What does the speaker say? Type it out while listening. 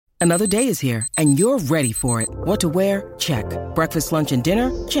Another day is here, and you're ready for it. What to wear? Check. Breakfast, lunch, and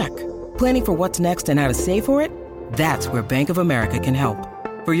dinner? Check. Planning for what's next and how to save for it? That's where Bank of America can help.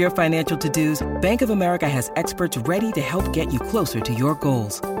 For your financial to-dos, Bank of America has experts ready to help get you closer to your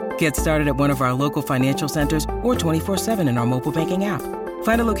goals. Get started at one of our local financial centers or 24/7 in our mobile banking app.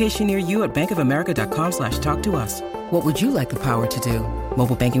 Find a location near you at bankofamerica.com/talktous. What would you like the power to do?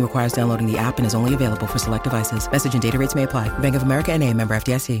 Mobile banking requires downloading the app and is only available for select devices. Message and data rates may apply. Bank of America N.A., member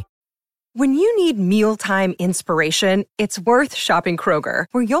FDIC. When you need mealtime inspiration, it's worth shopping Kroger,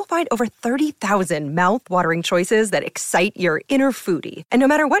 where you'll find over 30,000 mouth-watering choices that excite your inner foodie. And no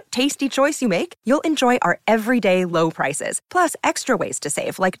matter what tasty choice you make, you'll enjoy our everyday low prices, plus extra ways to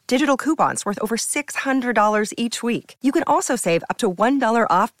save, like digital coupons worth over $600 each week. You can also save up to $1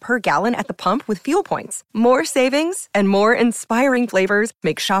 off per gallon at the pump with fuel points. More savings and more inspiring flavors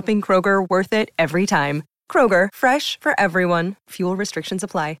make shopping Kroger worth it every time. Kroger, fresh for everyone. Fuel restrictions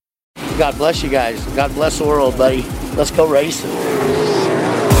apply. God bless you guys. God bless the world, buddy. Let's go racing. Now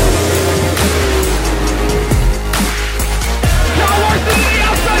Larson to the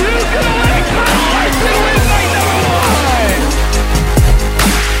outside. Who's going to win? Kyle Larson wins by #1.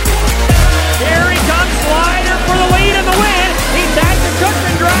 Here he comes, Slider for the lead and the win. He tagged the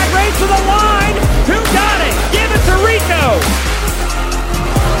Cookman drag race to the line. Who got it? Give it to Rico.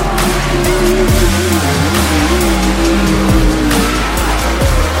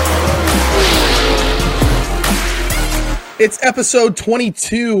 It's episode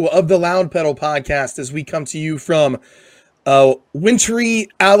 22 of the Loud Pedal podcast as we come to you from wintry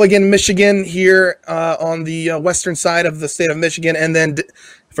Allegan, Michigan, here on the western side of the state of Michigan, and then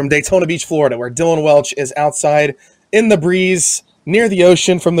from Daytona Beach, Florida, where Dylan Welch is outside in the breeze near the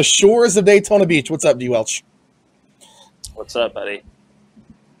ocean from the shores of Daytona Beach. What's up, D. Welch? What's up, buddy?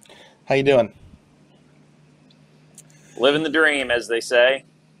 How you doing? Living the dream, as they say.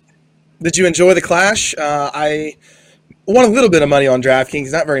 Did you enjoy the Clash? I won a little bit of money on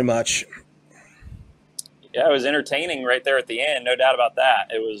DraftKings, not very much. Yeah, it was entertaining right there at the end, no doubt about that.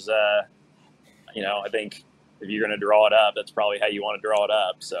 It was, I think if you're going to draw it up, that's probably how you want to draw it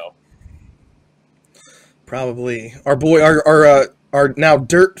up. So probably our boy, our now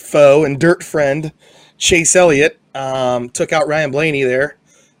dirt foe and dirt friend, Chase Elliott, took out Ryan Blaney there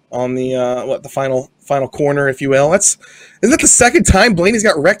on the the final corner, if you will. Isn't that the second time Blaney's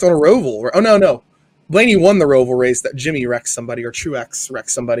got wrecked on a Roval? Oh no. Blaney won the Roval race that Jimmy wrecked somebody, or Truex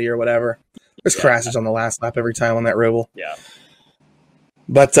wrecked somebody, or whatever. There's crashes on the last lap every time on that Roval. Yeah.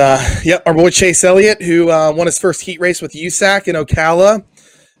 But, our boy Chase Elliott, who won his first heat race with USAC in Ocala,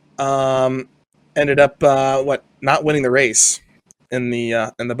 ended up, not winning the race in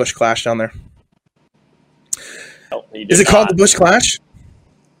the Busch Clash down there. No, is it called the Busch Clash?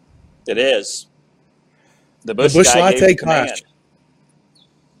 It is. The Busch Latte Clash.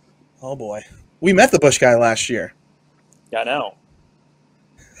 Oh, boy. We met the Busch guy last year. Yeah, I know.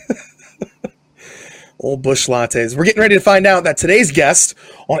 Old Busch Lattes. We're getting ready to find out that today's guest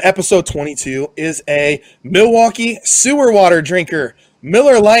on episode 22 is a Milwaukee sewer water drinker.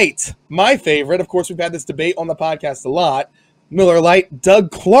 Miller Lite, my favorite. Of course, we've had this debate on the podcast a lot. Miller Lite. Doug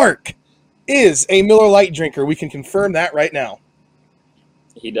Clark is a Miller Lite drinker. We can confirm that right now.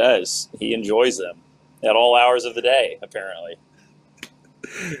 He does. He enjoys them at all hours of the day, apparently.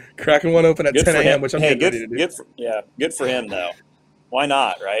 Cracking one open at 10 a.m., which I'm getting ready to do. Good for him, though. Why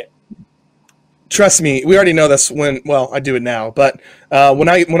not, right? Trust me, we already know this I do it now, but when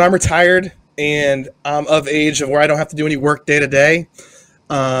I'm retired and I'm of age of where I don't have to do any work day to day,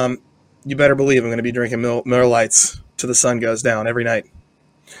 you better believe I'm going to be drinking Miller Lites till the sun goes down every night.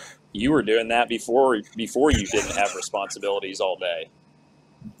 You were doing that before you didn't have responsibilities all day.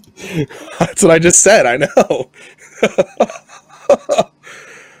 That's what I just said, I know.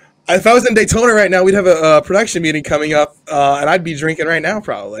 If I was in Daytona right now, we'd have a production meeting coming up, and I'd be drinking right now,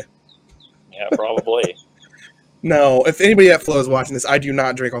 probably. Yeah, probably. No, if anybody at Flow is watching this, I do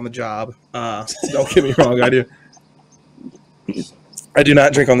not drink on the job. Don't get me wrong, I do. I do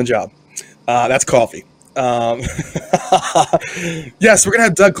not drink on the job. That's coffee. Yes, we're going to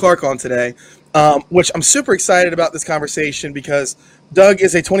have Doug Clark on today, which I'm super excited about this conversation because Doug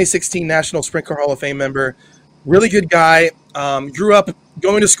is a 2016 National Sprint Car Hall of Fame member. Really good guy. Grew up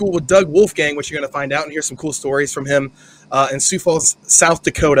going to school with Doug Wolfgang, which you're going to find out and hear some cool stories from him in Sioux Falls, South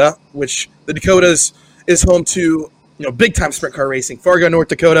Dakota, which the Dakotas is home to big-time sprint car racing. Fargo, North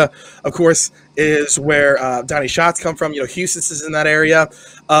Dakota, of course, is where Donnie Schatz come from. Houston is in that area.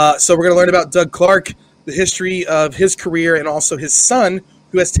 So we're going to learn about Doug Clark, the history of his career, and also his son,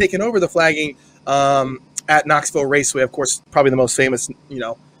 who has taken over the flagging at Knoxville Raceway. Of course, probably the most famous,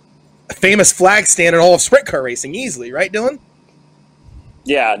 famous flag stand in all of sprint car racing, easily, right, Dylan?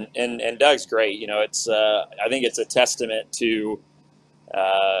 Yeah, and Doug's great. It's I think it's a testament to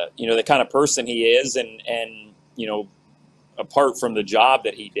the kind of person he is, and apart from the job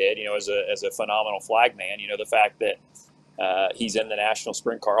that he did, as a phenomenal flagman, the fact that he's in the National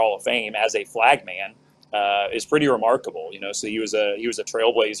Sprint Car Hall of Fame as a flagman is pretty remarkable. So he was a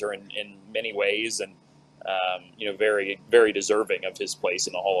trailblazer in many ways, and very, very deserving of his place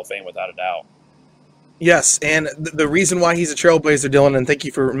in the Hall of Fame without a doubt. Yes, and the reason why he's a trailblazer, Dylan, and thank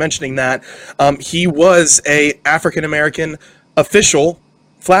you for mentioning that, he was a African-American official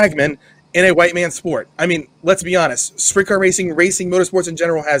flagman in a white man's sport. I mean, let's be honest, sprint car racing, motorsports in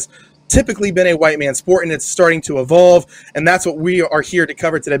general has typically been a white man's sport, and it's starting to evolve, and that's what we are here to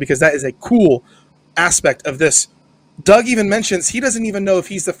cover today, because that is a cool aspect of this. Doug even mentions he doesn't even know if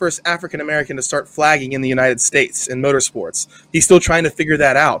he's the first African-American to start flagging in the United States in motorsports. He's still trying to figure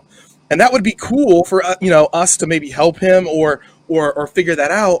that out. And that would be cool for us to maybe help him or figure that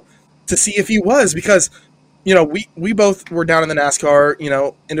out to see if he was, because we both were down in the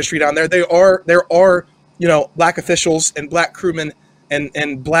NASCAR industry down there. There are black officials and black crewmen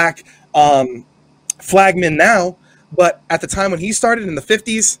and black flagmen now, but at the time when he started in the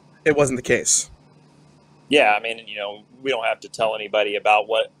 50s, it wasn't the case. Yeah, I mean, we don't have to tell anybody about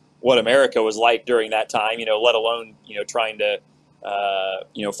what America was like during that time, let alone trying to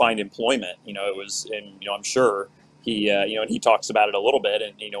find employment. It was, and I'm sure he, and he talks about it a little bit,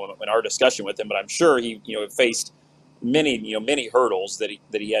 and in our discussion with him. But I'm sure he, faced many hurdles that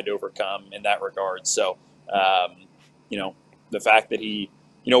he had to overcome in that regard. So, the fact that he,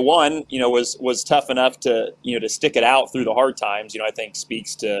 was tough enough to to stick it out through the hard times, I think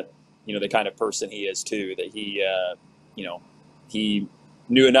speaks to the kind of person he is too. That he, he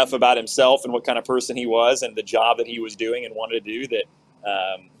knew enough about himself and what kind of person he was and the job that he was doing and wanted to do that,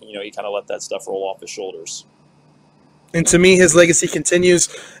 he kind of let that stuff roll off his shoulders. And to me, his legacy continues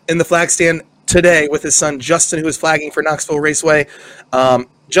in the flag stand today with his son, Justin, who is flagging for Knoxville Raceway.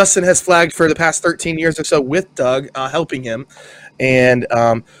 Justin has flagged for the past 13 years or so with Doug, helping him. And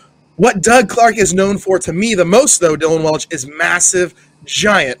what Doug Clark is known for, to me, the most, though, Dylan Welch, is massive,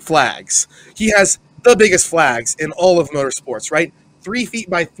 giant flags. He has the biggest flags in all of motorsports, right? 3 feet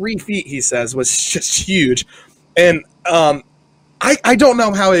by 3 feet, he says, was just huge. And I don't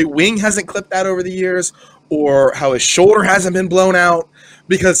know how a wing hasn't clipped that over the years or how his shoulder hasn't been blown out,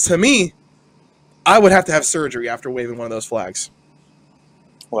 because to me, I would have to have surgery after waving one of those flags.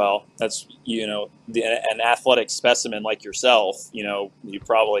 Well, that's, an athletic specimen like yourself, you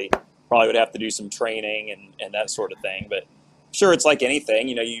probably would have to do some training and that sort of thing. But sure, it's like anything,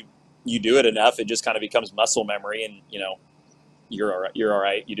 you do it enough, it just kind of becomes muscle memory, and, you're all right. You're all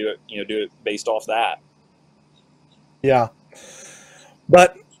right. You do it based off that. Yeah.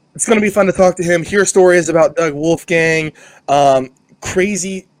 But it's going to be fun to talk to him, hear stories about Doug Wolfgang,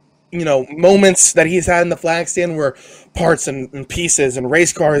 crazy, moments that he's had in the flag stand where parts and pieces and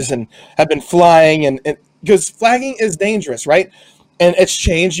race cars and have been flying, and because flagging is dangerous, right? And it's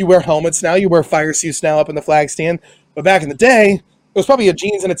changed. You wear helmets now, you wear fire suits now up in the flag stand. But back in the day, it was probably a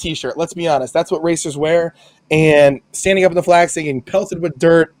jeans and a t-shirt. Let's be honest. That's what racers wear. And standing up in the flag stand, getting pelted with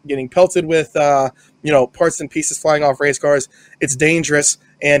dirt, getting pelted with, parts and pieces flying off race cars, it's dangerous.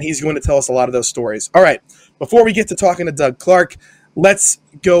 And he's going to tell us a lot of those stories. All right. Before we get to talking to Doug Clark, let's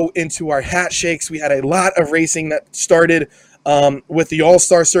go into our hat shakes. We had a lot of racing that started with the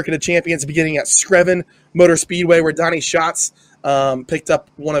All-Star Circuit of Champions beginning at Screven Motor Speedway, where Donnie Schatz picked up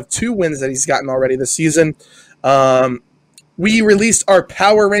one of 2 wins that he's gotten already this season. We released our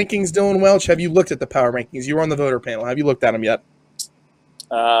power rankings, Dylan Welch. Have you looked at the power rankings? You were on the voter panel. Have you looked at them yet?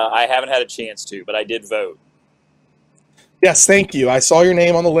 I haven't had a chance to, but I did vote. Yes, thank you. I saw your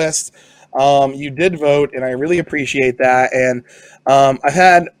name on the list. You did vote, and I really appreciate that. And I've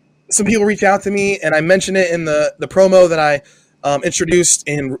had some people reach out to me, and I mentioned it in the promo that I introduced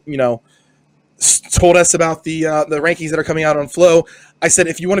and, told us about the rankings that are coming out on Flow. I said,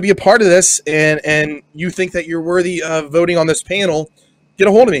 if you want to be a part of this and you think that you're worthy of voting on this panel, get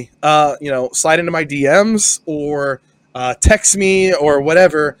a hold of me. Slide into my DMs or text me or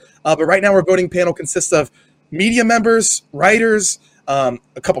whatever. But right now, our voting panel consists of media members, writers, a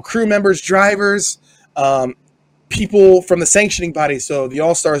couple crew members, drivers, people from the sanctioning body, so the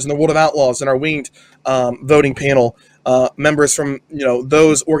All-Stars and the World of Outlaws, and our winged voting panel. Members from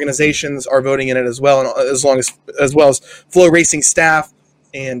those organizations are voting in it as well, and as well as Flow Racing staff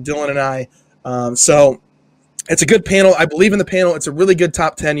and Dylan and I. So it's a good panel. I believe in the panel. It's a really good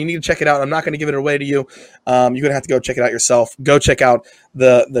top 10. You need to check it out. I'm not going to give it away to you. You're going to have to go check it out yourself. Go check out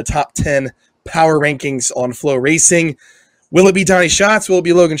the top 10 power rankings on Flow Racing. Will it be Donnie Schatz? Will it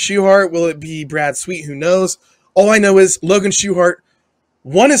be Logan Schuchart? Will it be Brad Sweet? Who knows? All I know is Logan Schuchart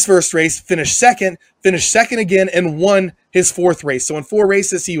won his first race, finished second again, and won his fourth race. So in 4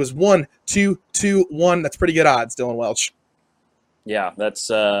 races, he was 1, 2, 2, 1. That's pretty good odds, Dylan Welch. Yeah, that's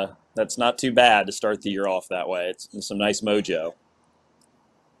not too bad to start the year off that way. It's some nice mojo.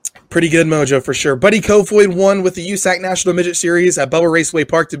 Pretty good mojo for sure. Buddy Kofoid won with the USAC National Midget Series at Bubba Raceway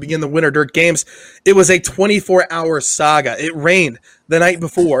Park to begin the Winter Dirt Games. It was a 24-hour saga. It rained the night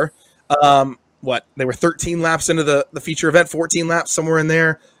before. They were 13 laps into the feature event, 14 laps, somewhere in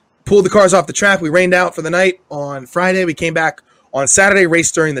there. Pulled the cars off the track. We rained out for the night on Friday. We came back on Saturday,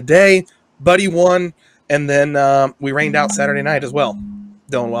 raced during the day. Buddy won, and then we rained out Saturday night as well.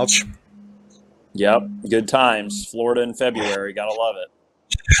 Dylan Welch. Yep, good times. Florida in February. Gotta love it.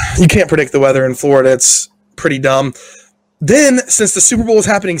 You can't predict the weather in Florida. It's pretty dumb. Then, since the Super Bowl is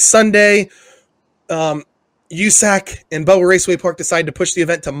happening Sunday, USAC and Bubba Raceway Park decided to push the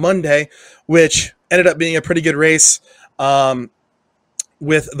event to Monday, which ended up being a pretty good race,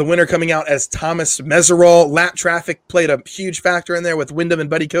 with the winner coming out as Thomas Meserol. Lap traffic played a huge factor in there with Wyndham and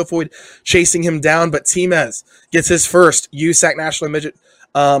Buddy Kofoid chasing him down, but T-Mez gets his first USAC National Midget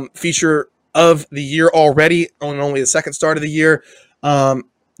feature of the year already, on only the second start of the year.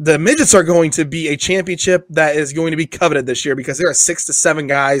 The midgets are going to be a championship that is going to be coveted this year because there are 6 to 7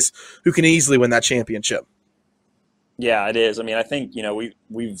 guys who can easily win that championship. Yeah, it is. I mean, I think,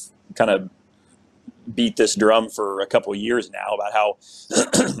 we've kind of beat this drum for a couple of years now about how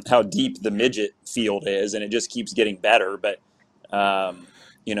how deep the midget field is, and it just keeps getting better. But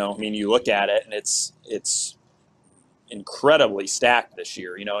you look at it and it's incredibly stacked this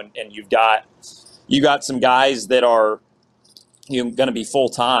year. And you've got some guys that are going to be full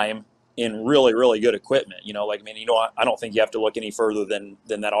time in really, really good equipment. I don't think you have to look any further than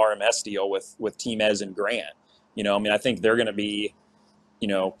that RMS deal with T-Mez and Grant. I think they're going to be,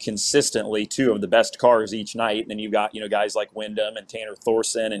 consistently 2 of the best cars each night. And then you've got, guys like Wyndham and Tanner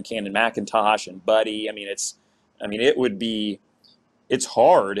Thorson and Camden McIntosh and Buddy. It's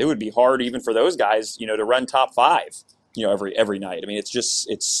hard. It would be hard even for those guys, to run top 5, every night.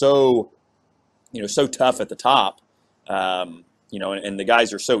 It's so, so tough at the top. And the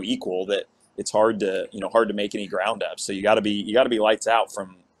guys are so equal that it's hard to make any ground up. So you got to be lights out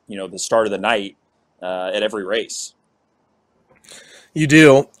from, the start of the night at every race. You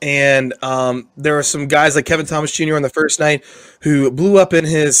do, and there are some guys like Kevin Thomas Jr. on the first night who blew up in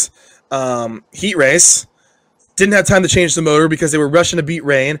his heat race. Didn't have time to change the motor because they were rushing to beat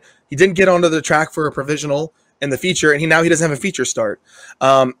rain. He didn't get onto the track for a provisional in the feature, and he doesn't have a feature start.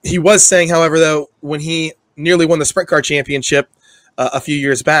 He was saying, however, though, when he nearly won the sprint car championship a few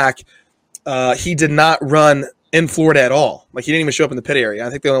years back, he did not run in Florida at all. He didn't even show up in the pit area. I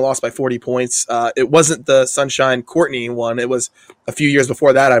think they only lost by 40 points. It wasn't the Sunshine Courtney one. It was a few years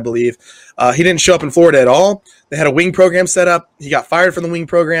before that, I believe. He didn't show up in Florida at all. They had a wing program set up. He got fired from the wing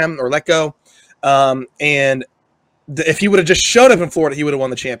program or let go. If he would have just showed up in Florida, he would have won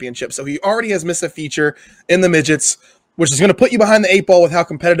the championship. So he already has missed a feature in the midgets, which is going to put you behind the 8 ball with how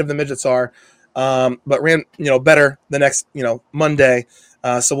competitive the midgets are. But ran, better the next, Monday.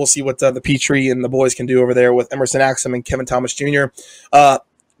 So we'll see what the Petrie and the boys can do over there with Emerson Axum and Kevin Thomas Jr.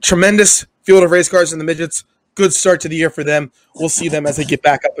 Tremendous field of race cars in the midgets. Good start to the year for them. We'll see them as they get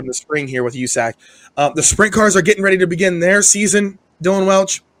back up in the spring here with USAC. The sprint cars are getting ready to begin their season, Dylan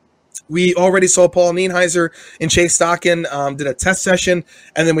Welch. We already saw Paul Nienheiser and Chase Stockin did a test session,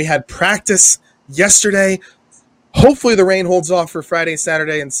 and then we had practice yesterday. Hopefully the rain holds off for Friday,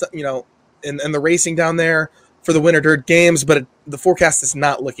 Saturday, and the racing down there for the Winter Dirt Games, but the forecast is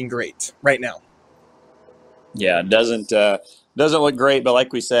not looking great right now. Yeah, it doesn't look great, but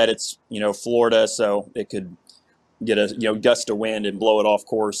like we said, it's Florida, so it could get a gust of wind and blow it off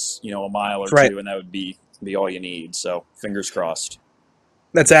course, a mile or two, and that would be all you need. So fingers crossed.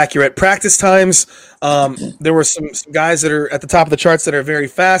 That's accurate. Practice times, there were some guys that are at the top of the charts that are very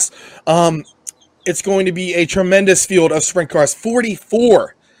fast. It's going to be a tremendous field of sprint cars.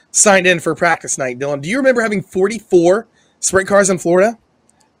 44 signed in for practice night. Dylan, do you remember having 44 sprint cars in Florida?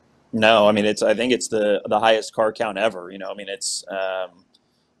 No, I think it's the highest car count ever. It's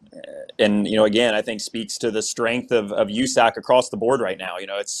and again, I think speaks to the strength of USAC across the board right now.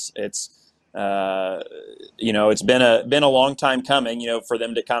 It's been a long time coming. For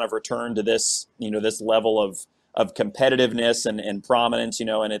them to kind of return to this this level of competitiveness and prominence.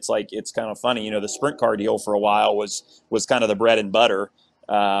 And it's kind of funny. The sprint car deal for a while was kind of the bread and butter.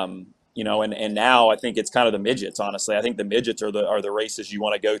 And now I think it's kind of the midgets. Honestly, I think the midgets are the races you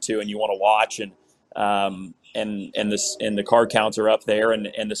want to go to and you want to watch, and the car counts are up there,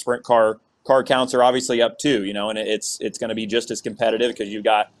 and the sprint car counts are obviously up too. And it's going to be just as competitive because you've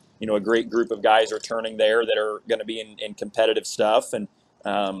got a great group of guys returning there that are going to be in competitive stuff, and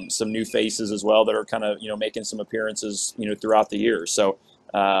some new faces as well that are kind of, making some appearances, throughout the year. So,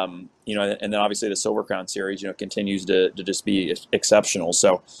 and then obviously the Silver Crown Series, continues to just be exceptional.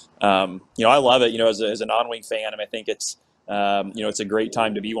 So, I love it, as a non-wing fan. I think it's, it's a great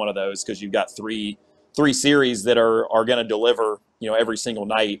time to be one of those because you've got three series that are going to deliver, every single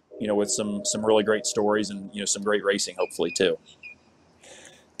night, with some really great stories and, some great racing, hopefully too.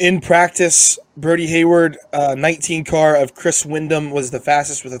 In practice, Brody Hayward, 19 car of Chris Windham was the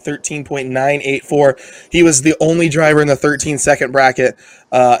fastest with a 13.984. He was the only driver in the 13-second bracket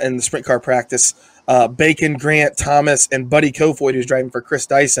in the sprint car practice. Bacon, Grant, Thomas, and Buddy Kofoid, who's driving for Chris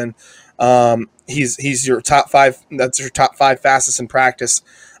Dyson. He's your top five. That's your top five fastest in practice.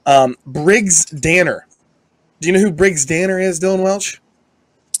 Briggs Danner. Do you know who Briggs Danner is, Dylan Welch?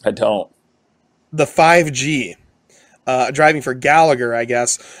 I don't. The 5G. Driving for Gallagher, I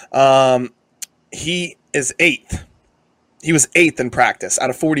guess. He is 8th. He was 8th in practice out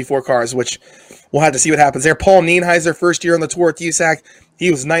of 44 cars, which we'll have to see what happens there. Paul Nienheiser, first year on the tour at USAC.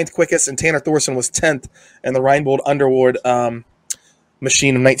 He was 9th quickest, and Tanner Thorson was 10th in the Reinbold Underwood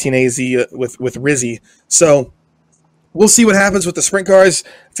machine of 19AZ with Rizzy. So we'll see what happens with the sprint cars.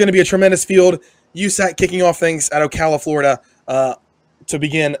 It's going to be a tremendous field. USAC kicking off things at Ocala, Florida, to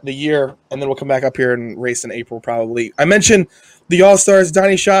begin the year, and then we'll come back up here and race in April probably. I mentioned the All-Stars.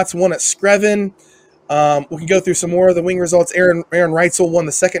 Donnie Schatz won at Screven. We can go through some more of the wing results. Aaron Reitzel won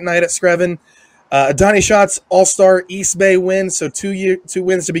the second night at Screven. Donnie Schatz, All-Star East Bay win, so two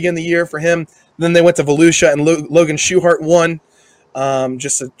wins to begin the year for him. Then they went to Volusia, and Logan Schuchart won.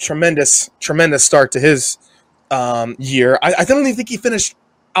 Just a tremendous start to his year. I don't even think he finished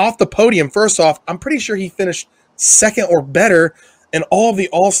off the podium. First off, I'm pretty sure he finished second or better in all of the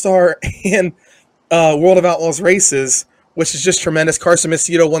All-Star and World of Outlaws races, which is just tremendous. Carson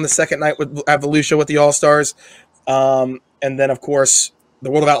Macedo won the second night at Volusia with the All-Stars. And then, of course, the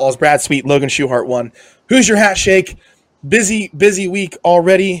World of Outlaws, Brad Sweet, Logan Schuchart won. Who's your hat shake? Busy week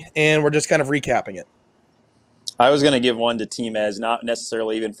already, and we're just kind of recapping it. I was going to give one to Timez, not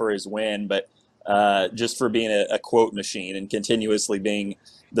necessarily even for his win, but just for being a quote machine and continuously being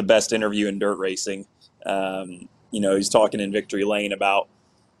the best interview in dirt racing. He's talking in Victory Lane about,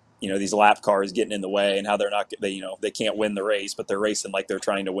 these lap cars getting in the way and how they can't win the race, but they're racing like they're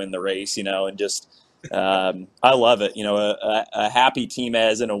trying to win the race, and just, I love it. A happy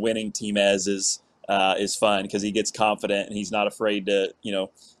Timez and a winning Timez is fun because he gets confident and he's not afraid to,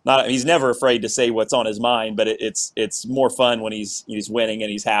 he's never afraid to say what's on his mind, but it's more fun when he's winning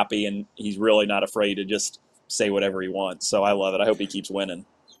and he's happy and he's really not afraid to just say whatever he wants. So I love it. I hope he keeps winning.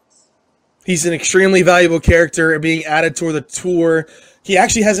 He's an extremely valuable character being added to the tour. He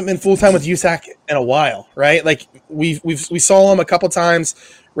actually hasn't been full-time with USAC in a while, right? Like we saw him a couple times,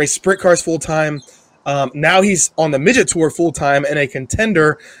 race sprint cars full-time. Now he's on the midget tour full-time and a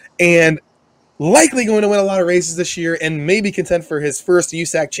contender and likely going to win a lot of races this year and maybe contend for his first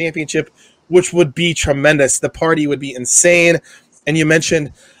USAC championship, which would be tremendous. The party would be insane. And you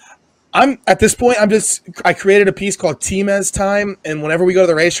mentioned at this point, I created a piece called Timez Time, and whenever we go to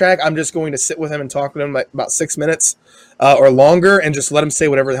the racetrack, I'm just going to sit with him and talk with him like about 6 minutes or longer and just let him say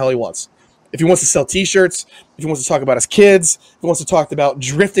whatever the hell he wants. If he wants to sell T-shirts, if he wants to talk about his kids, if he wants to talk about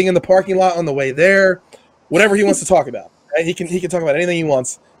drifting in the parking lot on the way there, whatever he wants to talk about, right? He can talk about anything he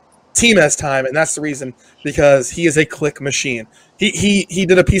wants. Timez Time, and that's the reason, because he is a click machine. He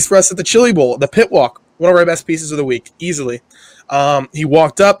did a piece for us at the Chili Bowl, the pit walk, one of our best pieces of the week, easily. He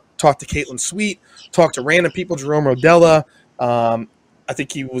walked up, talked to Caitlin Sweet, talked to random people, Jerome Rodella. I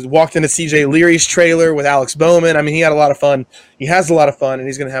think he walked into CJ Leary's trailer with Alex Bowman. I mean, he had a lot of fun. He has a lot of fun, and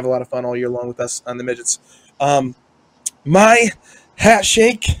he's going to have a lot of fun all year long with us on the midgets. My hat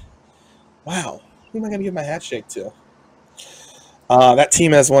shake. Wow. Who am I going to give my hat shake to? That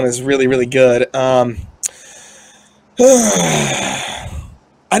Timez one is really, really good. I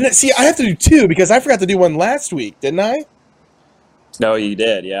have to do two because I forgot to do one last week, didn't I? No, you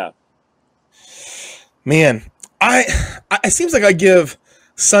did, yeah. Man, it seems like I give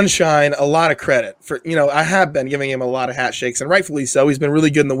Sunshine a lot of credit for, I have been giving him a lot of hat shakes, and rightfully so. He's been really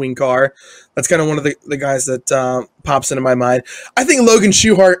good in the wing car. That's kind of one of the guys that pops into my mind. I think Logan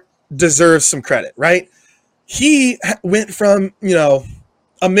Schuchart deserves some credit, right? He went from,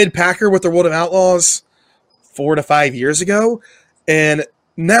 a mid-packer with the World of Outlaws 4 to 5 years ago, and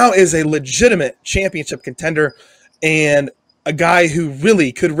now is a legitimate championship contender and a guy who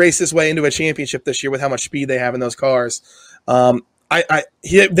really could race his way into a championship this year with how much speed they have in those cars.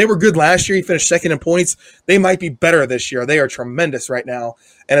 They were good last year. He finished second in points. They might be better this year. They are tremendous right now,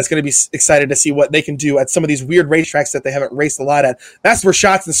 and it's going to be excited to see what they can do at some of these weird racetracks that they haven't raced a lot at. That's where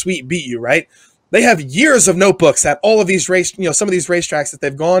Shots and Sweet beat you, right? They have years of notebooks at all of these some of these racetracks that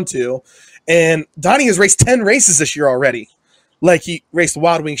they've gone to. And Donnie has raced 10 races this year already. Like, he raced the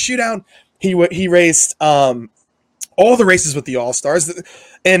Wild Wing Shootout. He raced all the races with the All-Stars.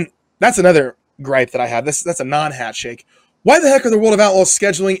 And that's another gripe that I have. That's a non-hat shake. Why the heck are the World of Outlaws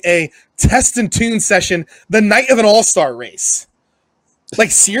scheduling a test and tune session the night of an All-Star race?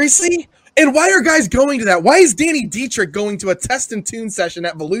 Like, seriously? And why are guys going to that? Why is Danny Dietrich going to a test and tune session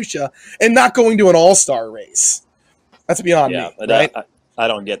at Volusia and not going to an all-star race? That's beyond me, right? I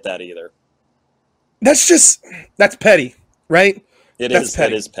don't get that either. That's petty, right? That's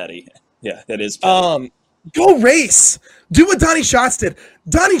petty. It is petty. Yeah, it is petty. Go race. Do what Donnie Schatz did.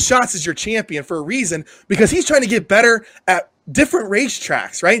 Donnie Schatz is your champion for a reason, because he's trying to get better at different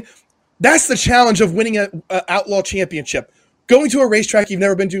racetracks, right? That's the challenge of winning an outlaw championship. Going to a racetrack you've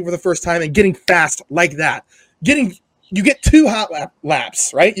never been to for the first time and getting fast like that. You get 2 hot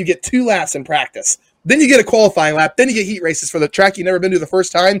laps, right? You get 2 laps in practice. Then you get a qualifying lap. Then you get heat races for the track you've never been to the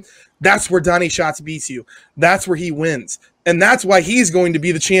first time. That's where Donnie Schatz beats you. That's where he wins. And that's why he's going to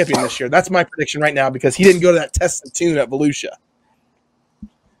be the champion this year. That's my prediction right now, because he didn't go to that test and tune at Volusia.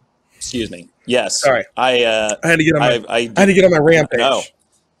 Excuse me. Yes. Sorry. I had to get on my rampage. No.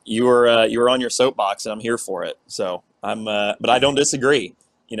 You were on your soapbox, and I'm here for it. So but I don't disagree.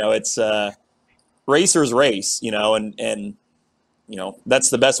 It's racers race, and that's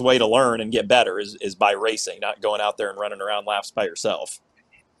the best way to learn and get better is by racing, not going out there and running around laps by yourself.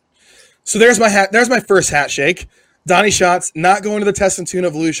 So there's my first hat shake. Donnie Schatz not going to the test and tune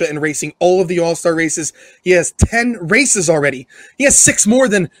of Volusia and racing all of the All-Star races. He has 10 races already. He has 6 more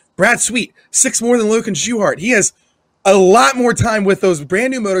than Brad Sweet, 6 more than Logan Schuchart. He has a lot more time with those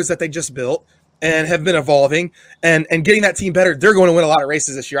brand new motors that they just built and have been evolving and getting that team better. They're going to win a lot of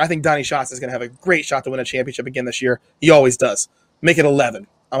races this year. I think Donnie Schatz is going to have a great shot to win a championship again this year. He always does. Make it 11.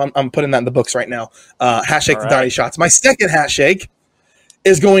 I'm putting that in the books right now. Hat shake to Donnie Schatz. My second hat shake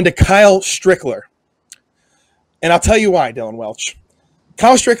is going to Kyle Strickler. And I'll tell you why, Dylan Welch.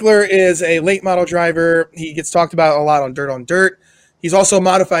 Kyle Strickler is a late model driver. He gets talked about a lot on Dirt on Dirt. He's also a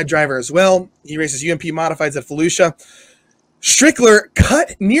modified driver as well. He races UMP modifieds at Volusia. Strickler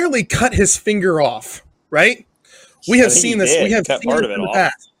nearly cut his finger off, right? We have seen this. We have seen it in the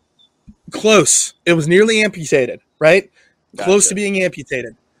past. Close. It was nearly amputated, right? Gotcha. Close to being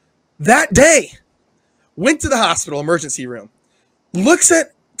amputated. That day, went to the hospital emergency room, looks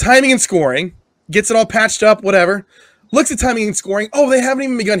at timing and scoring, gets it all patched up, whatever. Looks at timing and scoring. Oh, they haven't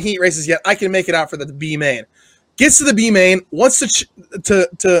even begun heat races yet. I can make it out for the B main. Gets to the B main, wants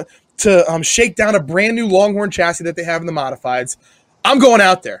to shake down a brand new Longhorn chassis that they have in the modifieds. I'm going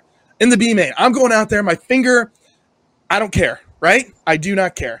out there in the B main. I'm going out there. My finger, I don't care, right? I do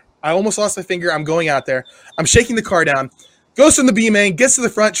not care. I almost lost my finger. I'm going out there. I'm shaking the car down. Goes from the B main, gets to the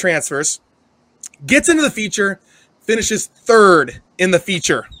front, transfers, gets into the feature, finishes 3rd in the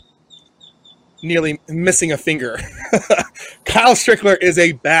feature. Nearly missing a finger. Kyle Strickler is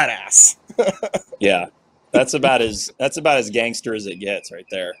a badass. Yeah, that's about as gangster as it gets right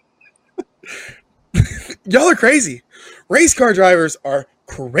there. Y'all are crazy. Race car drivers are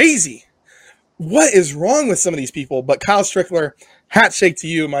crazy. What is wrong with some of these people? But Kyle Strickler, hat shake to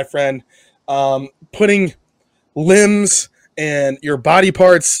you, my friend. Putting limbs and your body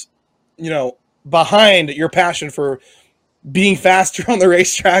parts, behind your passion for being faster on the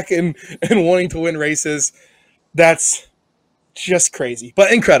racetrack and wanting to win races. That's just crazy,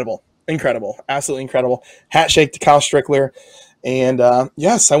 but incredible, absolutely incredible. Hat shake to Kyle Strickler. And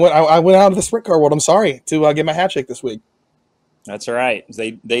yes, I went out of the sprint car world. I'm sorry to get my hat shake this week. That's all right.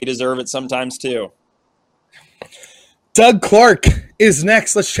 They deserve it sometimes too. Doug Clark is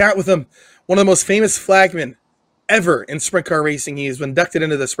next. Let's chat with him. One of the most famous flagmen ever in sprint car racing. He was inducted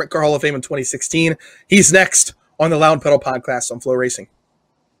into the Sprint Car Hall of Fame in 2016. He's next on the Loud Pedal podcast on Flow Racing.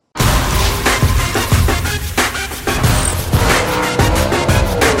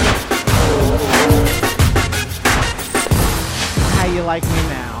 How you like me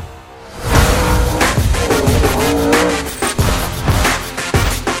now?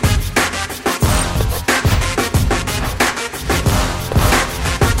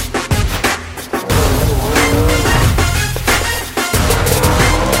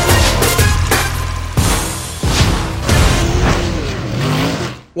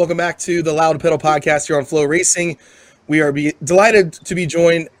 Welcome back to the Loud Pedal podcast here on Flow Racing. We are delighted to be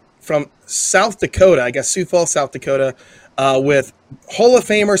joined from South Dakota, I guess Sioux Falls, South Dakota, with Hall of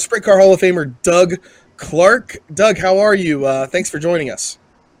Famer, Sprint Car Hall of Famer Doug Clark. Doug, how are you? Thanks for joining us.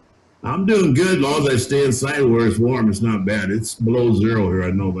 I'm doing good as long as I stay inside where it's warm. It's not bad. It's below 0 here.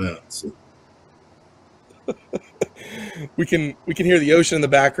 I know that. So. we can hear the ocean in the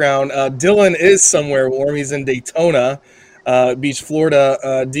background. Dylan is somewhere warm. He's in Daytona Beach,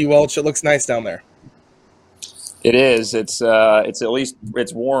 Florida. D. Welch, it looks nice down there. It is. It's at least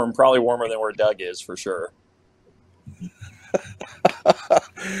it's warm, probably warmer than where Doug is for sure.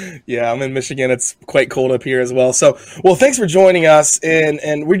 Yeah, I'm in Michigan. It's quite cold up here as well. So, well, thanks for joining us,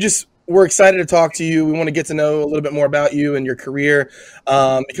 and we're excited to talk to you. We want to get to know a little bit more about you and your career,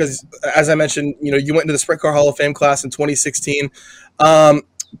 because as I mentioned, you went into the Sprint Car Hall of Fame class in 2016. I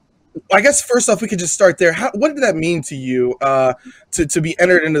guess first off, we could just start there. What did that mean to you to be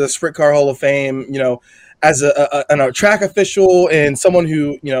entered into the Sprint Car Hall of Fame? As a track official and someone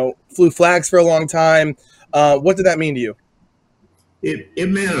who flew flags for a long time. What did that mean to you? It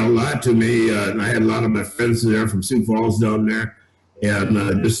meant a lot to me. And I had a lot of my friends there from Sioux Falls down there.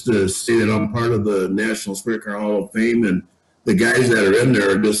 And just to see that I'm part of the National Sprint Car Hall of Fame, and the guys that are in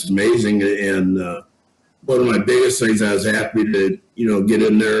there are just amazing. And one of my biggest things, I was happy to, get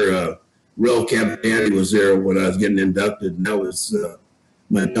in there. Ralph Capitani was there when I was getting inducted, and that was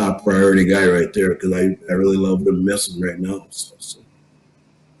my top priority guy right there, because I really love him and miss him right now. So.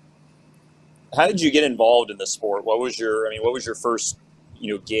 How did you get involved in the sport? What was your first,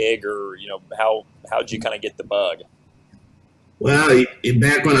 gig, or, how did you kind of get the bug? Well,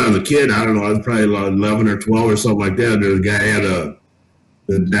 back when I was a kid, I don't know, I was probably like 11 or 12 or something like that. There was a guy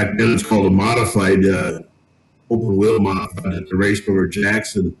back then it's called a modified, open wheel modified at the race over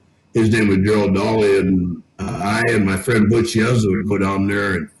Jackson. His name was Gerald Dolly, and I and my friend Butch Yezza would go down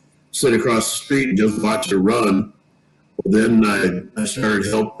there and sit across the street and just watch it run. Well, then I started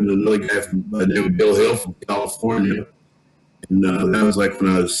helping another guy by the name of Bill Hill from California. And that was like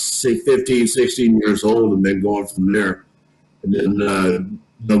when I was 15, 16 years old, and then going from there. And then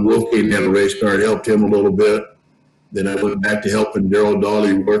Doug Wolfgang had a race car. I helped him a little bit. Then I went back to helping Daryl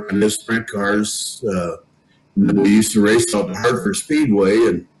Dolly work on his sprint cars. And then we used to race out the Hartford Speedway,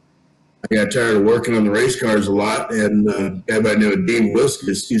 and I got tired of working on the race cars a lot. And a guy by the name of Dean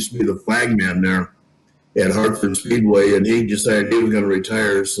Wiskus used to be the flag man there at Hartford Speedway, and he decided he was going to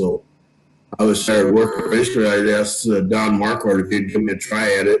retire. So I started working race car. I asked Don Marquardt if he'd give me a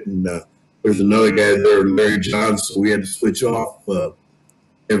try at it, and there's another guy there, Larry Johns, so we had to switch off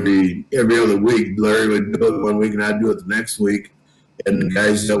every other week. Larry would do it one week, and I'd do it the next week. And the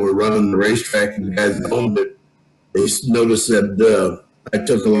guys that were running the racetrack and the guys that owned it, they noticed that I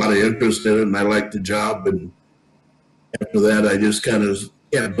took a lot of interest in it, and I liked the job. And after that, I just kind of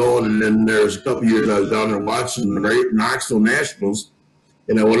kept going. And then there was a couple years I was down there watching the Knoxville Nationals,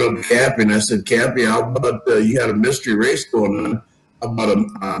 and I went up to Cappy, and I said, Cappy, how about you got a mystery race going on? How about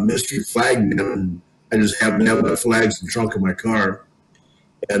a mystery flag man? And I just happened to have my flags in the trunk of my car.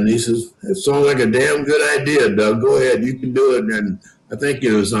 And he says, it sounds like a damn good idea, Doug. Go ahead, you can do it. And I think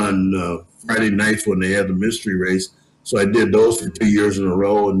it was on Friday nights when they had the mystery race. So I did those for 2 years in a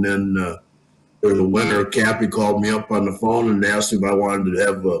row. And then there was a winter. Cappy called me up on the phone and asked if I wanted to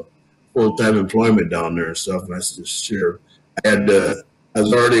have a full-time employment down there and stuff. And I said, sure. I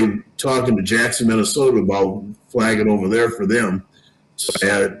was already talking to Jackson, Minnesota about flagging over there for them. So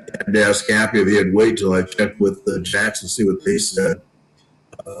I had to ask Cappy if he had wait till I checked with Jackson, see what they said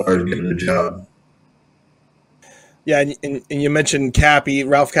as far as getting the job. Yeah, and you mentioned Cappy,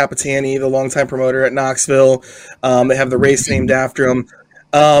 Ralph Capitani, the longtime promoter at Knoxville. They have the race named after him.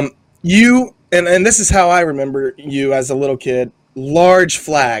 You, and this is how I remember you as a little kid, large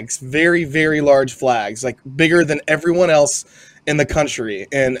flags, very, very large flags, like bigger than everyone else in the country.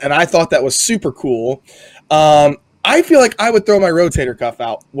 And I thought that was super cool. I feel like I would throw my rotator cuff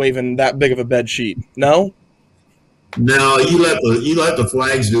out waving that big of a bed sheet. No? No, you let the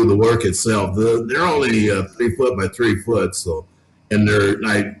flags do the work itself. They're only 3 foot by 3 foot, so, and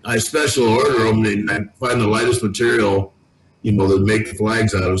I special order them. And I find the lightest material, that make the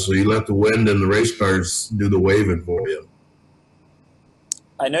flags out of. So you let the wind and the race cars do the waving for you.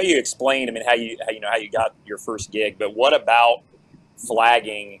 I know you explained, how you got your first gig, but what about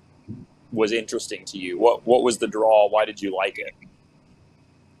flagging was interesting to you? What was the draw? Why did you like it?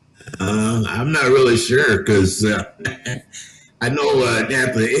 I'm not really sure, because I know at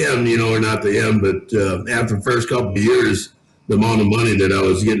the end, or not the end, but after the first couple of years, the amount of money that I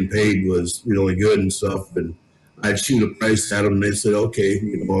was getting paid was really good and stuff. And I'd shoot a price at them, and they said, okay,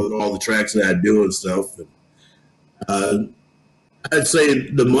 all the tracks that I do and stuff. And, I'd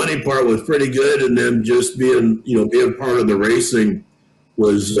say the money part was pretty good, and then just being part of the racing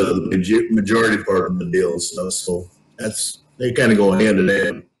was the majority part of the deal and stuff. So they kind of go hand in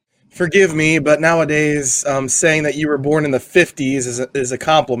hand. Forgive me, but nowadays, saying that you were born in the 50s is a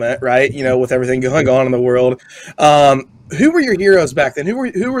compliment, right? With everything going on in the world. Who were your heroes back then? Who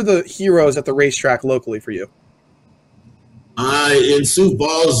were the heroes at the racetrack locally for you? In Sioux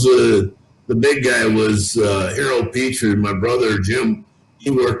Falls, the big guy was Harold Petrie. My brother Jim, he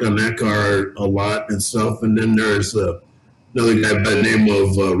worked on that car a lot and stuff. And then there's another guy by the name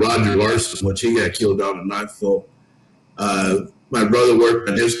of Roger Larson, which he got killed out in Knoxville. My brother worked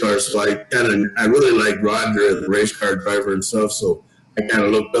on his car, so I really liked Roger as a race car driver and stuff. So I kind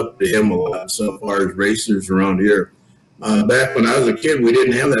of looked up to him a lot so far as racers around here. Back when I was a kid, we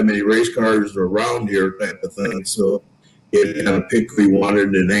didn't have that many race cars around here type of thing. So you had to pick who you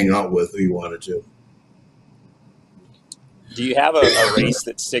wanted and hang out with who you wanted to. Do you have a race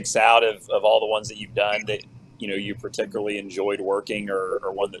that sticks out of all the ones that you've done that you particularly enjoyed working, or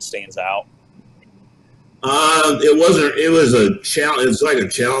one that stands out? It was a challenge. It's like a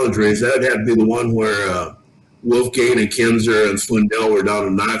challenge race. That would have to be the one where Wolfgang and Kinzer and Swindell were down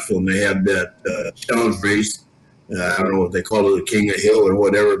in Knoxville, and they had that challenge race. I don't know what they called it, the King of Hill or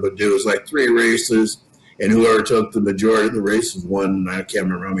whatever, but it was like 3 races, and whoever took the majority of the races won. I can't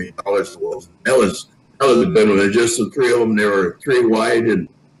remember how many dollars it was. That was a good one. And just the 3 of them, they were 3 wide, and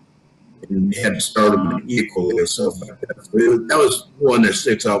had to start them equally and stuff like that. So that was one that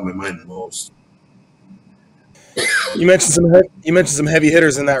sticks out in my mind the most. You mentioned some heavy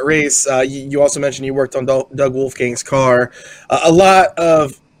hitters in that race. You also mentioned you worked on Doug Wolfgang's car. A lot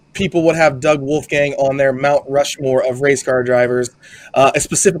of people would have Doug Wolfgang on their Mount Rushmore of race car drivers,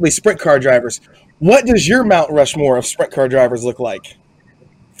 specifically sprint car drivers. What does your Mount Rushmore of sprint car drivers look like?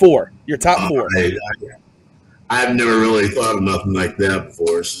 4, your top 4. I've never really thought of nothing like that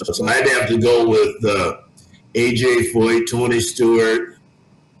before. So I'd have to go with A.J. Foyt, Tony Stewart,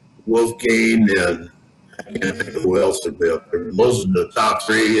 Wolfgang, and I can't think of who else would be up there. Those are the top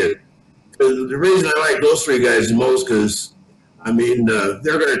 3. And the reason I like those 3 guys the most because,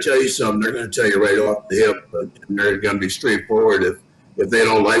 they're going to tell you something. They're going to tell you right off the hip, and they're going to be straightforward. If they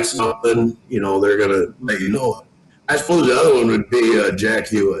don't like something, they're going to let you know it. I suppose the other one would be Jack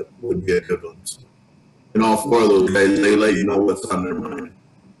Hewitt would be a good one. And all 4 of those guys, they let you know what's on their mind.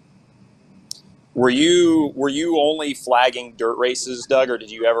 Were you only flagging dirt races, Doug, or did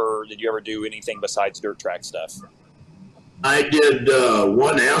you ever do anything besides dirt track stuff? I did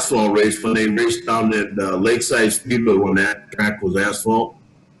one asphalt race when they raced down at Lakeside Speedway when that track was asphalt.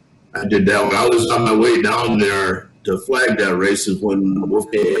 I did that one. I was on my way down there to flag that race is when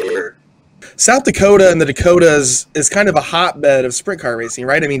Wolfgang aired. South Dakota and the Dakotas is kind of a hotbed of sprint car racing,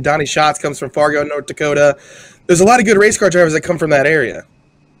 right? Donnie Schatz comes from Fargo, North Dakota. There's a lot of good race car drivers that come from that area.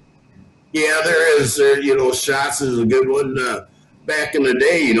 Yeah, there is. Schatz is a good one. Back in the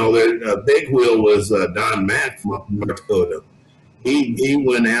day, the big wheel was Don Mack from up in North Dakota. He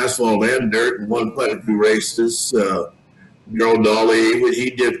went asphalt and dirt and won quite a few races. Joe Dolly,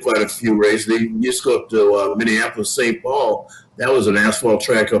 he did quite a few races. He used to go up to Minneapolis, St. Paul. That was an asphalt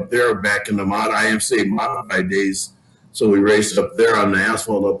track up there back in the IMCA modified days. So we raced up there on the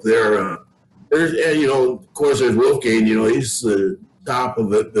asphalt up there. Of course, there's Wolfgang. He's the top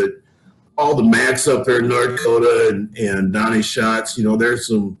of it, but all the Max up there in North Dakota and Donnie Schatz, there's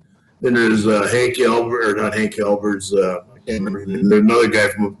some. Then there's Hank Albert, or not Hank Albert's. I can't remember. There's another guy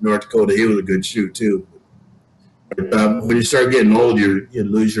from North Dakota. He was a good shoot too. But, when you start getting old, you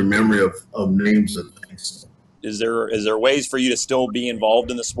lose your memory of names and things. Is there ways for you to still be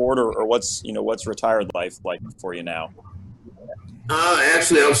involved in the sport, or what's retired life like for you now?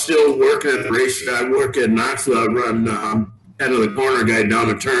 Actually, I'm still working at the race. I work at Knoxville. I run. I'm kind of the corner guy down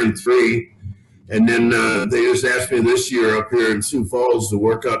to turn 3, and then they just asked me this year up here in Sioux Falls to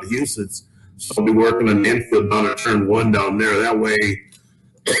work out to Houston. So I'll be working in the infield down to turn 1 down there. That way,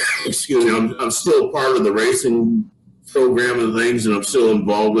 excuse me, I'm still part of the racing program and things, and I'm still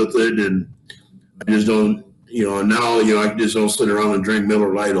involved with it. And I just don't. I just don't sit around and drink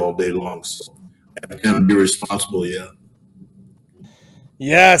Miller Lite all day long. So I can't be responsible yet.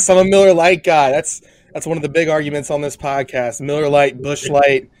 Yes, I'm a Miller Lite guy. That's one of the big arguments on this podcast. Miller Lite, Busch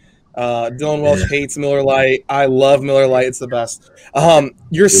Light. Dylan Welch hates Miller Lite. I love Miller Lite. It's the best.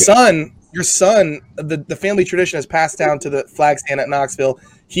 Your son, the family tradition has passed down to the flag stand at Knoxville.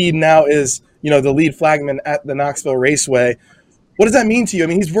 He now is, the lead flagman at the Knoxville Raceway. What does that mean to you?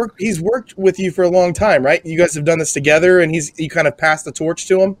 He's worked with you for a long time, right? You guys have done this together, and you kind of passed the torch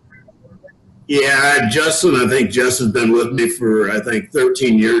to him. Yeah, Justin. I think Justin's been with me for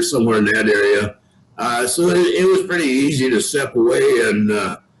 13 years, somewhere in that area. So it was pretty easy to step away, and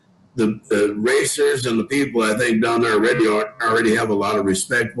the racers and the people I think down there already have a lot of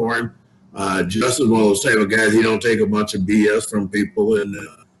respect for him. Justin's one of those type of guys. He don't take a bunch of BS from people, and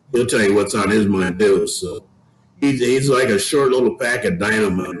he'll tell you what's on his mind too. So. He's like a short little pack of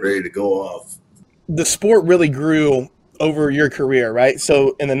dynamite ready to go off. The sport really grew over your career, right?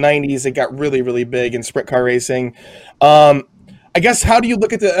 So in the 90s, it got really, really big in sprint car racing. I guess, how do you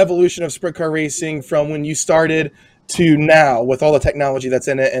look at the evolution of sprint car racing from when you started to now with all the technology that's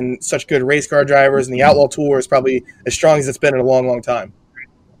in it and such good race car drivers, and the Outlaw Tour is probably as strong as it's been in a long, long time?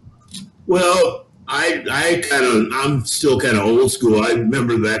 Well, I'm still kind of old school. I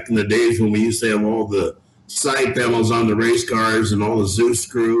remember back in the days when we used to have all the side panels on the race cars and all the Zeus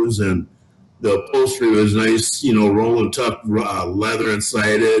screws, and the upholstery was nice, rolling tough leather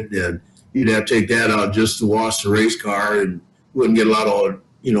inside it, and you'd have to take that out just to wash the race car, and wouldn't get a lot of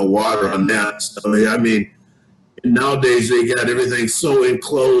water on that. So I mean, nowadays they got everything so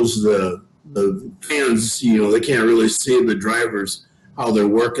enclosed. The fans, they can't really see the drivers how they're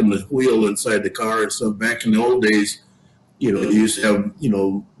working the wheel inside the car. And so back in the old days, you used to have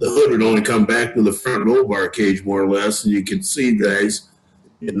the hood would only come back to the front roll bar cage more or less, and you could see guys.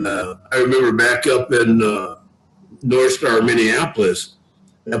 And I remember back up in North Star, Minneapolis.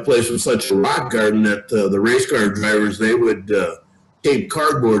 That place was such a rock garden that the race car drivers, they would tape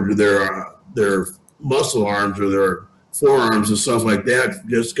cardboard to their muscle arms or their forearms and stuff like that,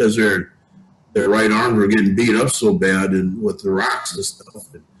 just because their right arms were getting beat up so bad and with the rocks and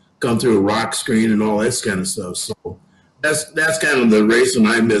stuff, and come through a rock screen and all that kind of stuff. So that's kind of the racing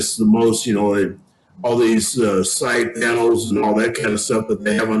I miss the most. All these side panels and all that kind of stuff that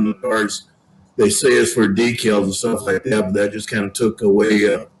they have on the cars. They say it's for decals and stuff like that, but that just kind of took away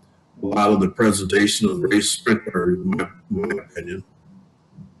a lot of the presentation of the race sprint car, in my opinion.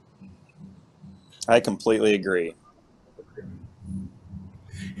 I completely agree.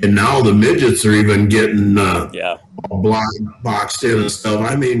 And now the midgets are even getting boxed in and stuff.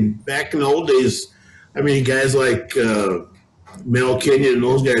 I mean, back in the old days, guys like Mel Kenyon and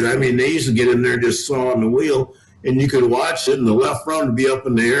those guys, they used to get in there just sawing the wheel, and you could watch it, and the left front would be up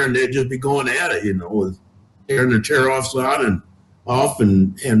in the air, and they'd just be going at it, with tearing the tear-offs on and off,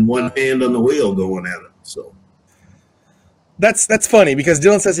 and one hand on the wheel going at it. So that's funny, because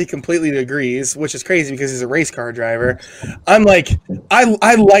Dylan says he completely agrees, which is crazy because he's a race car driver. I'm like,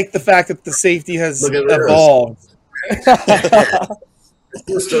 I like the fact that the safety has evolved.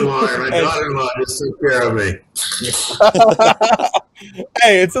 Sister-in-law, my daughter-in-law just took care of me.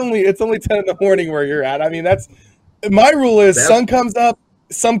 Hey, it's only 10 in the morning where you're at. That's my rule is sun comes up,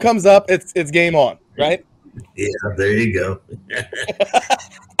 it's game on, right? Yeah, there you go.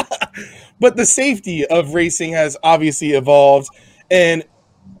 But the safety of racing has obviously evolved, and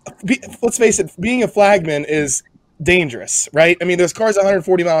let's face it, being a flagman is dangerous, right? There's cars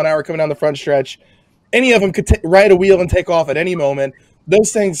 140 mile an hour coming down the front stretch. Any of them could ride a wheel and take off at any moment.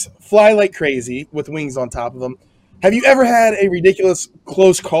 Those things fly like crazy with wings on top of them. Have you ever had a ridiculous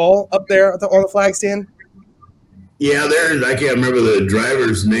close call up there on the flag stand? Yeah, I can't remember the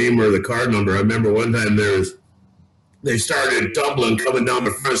driver's name or the car number. I remember one time they started tumbling coming down the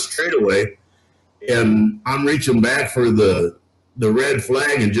front straightaway, and I'm reaching back for the red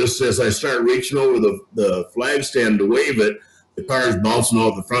flag, and just as I start reaching over the flag stand to wave it, the car's bouncing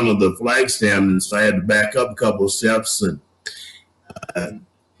off the front of the flag stand, and so I had to back up a couple of steps and kind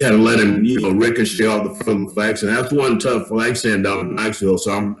of let him, ricochet off the front of the flag stand. That's one tough flag stand down in Knoxville,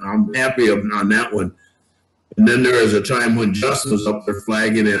 so I'm happy on that one. And then there was a time when Justin was up there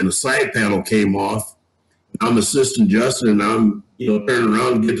flagging, and the side panel came off. I'm assisting Justin, and I'm turning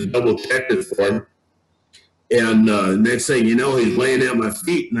around and get to double check it for him. And next thing you know, he's laying at my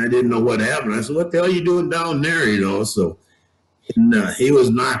feet, and I didn't know what happened. I said, "What the hell are you doing down there?" So. And he was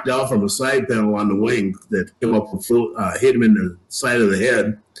knocked out from a side panel on the wing that came up and hit him in the side of the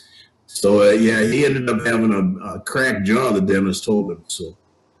head. So, he ended up having a cracked jaw, the dentist told him. So,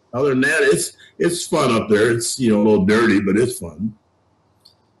 other than that, it's fun up there. It's, a little dirty, but it's fun.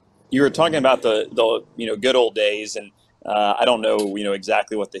 You were talking about the good old days, and I don't know,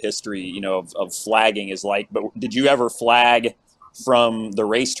 exactly what the history, of flagging is like, but did you ever flag from the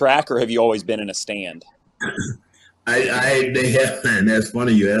racetrack, or have you always been in a stand? They have, and that's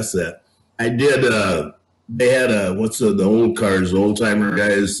funny you asked that. I did. They had the old cars, the old timer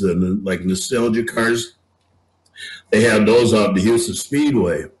guys, like nostalgia cars. They had those out the Houston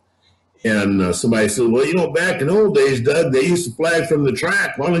Speedway, and somebody said, "Well, back in the old days, Doug, they used to flag from the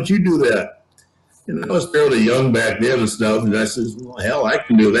track. Why don't you do that?" And I was fairly young back then and stuff, and I said, "Well, hell, I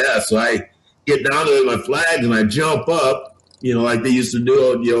can do that." So I get down to my flags and I jump up, like they used to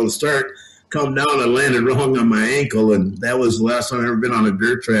do, to start. Come down, I landed wrong on my ankle, and that was the last time I've ever been on a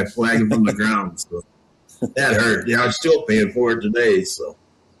dirt track flagging from the ground. So that hurt. Yeah, I'm still paying for it today, so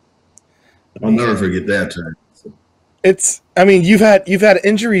I'll never forget that time. So. You've had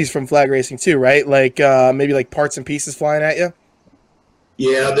injuries from flag racing too, right? Like maybe like parts and pieces flying at you.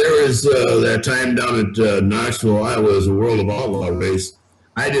 Yeah, there was that time down at Knoxville, Iowa, was a World of Outlaw race.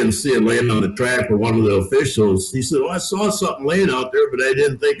 I didn't see it laying on the track, but one of the officials, he said, "Oh, I saw something laying out there, but I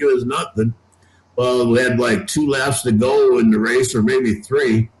didn't think it was nothing." Well, we had like 2 laps to go in the race, or maybe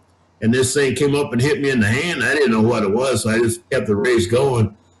 3, and this thing came up and hit me in the hand. I didn't know what it was, so I just kept the race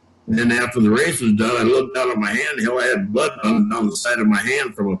going. And then after the race was done, I looked down at my hand. Hell, I had blood down the side of my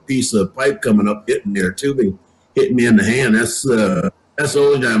hand from a piece of pipe coming up, hitting there, tubing, hitting me in the hand. That's the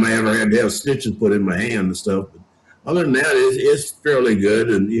only time I ever had to have stitches put in my hand and stuff. But other than that, it's fairly good.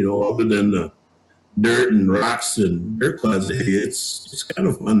 And, other than the dirt and rocks and dirt clouds, it's kind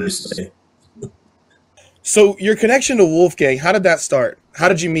of fun to say. So your connection to Wolfgang, how did that start? How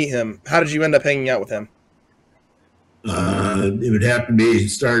did you meet him? How did you end up hanging out with him? It would have to be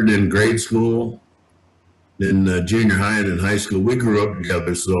started in grade school, then junior high, and in high school. We grew up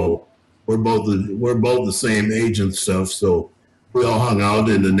together, so we're both the same age and stuff. So we all hung out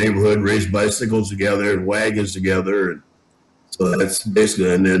in the neighborhood, raced bicycles together and wagons together, and so that's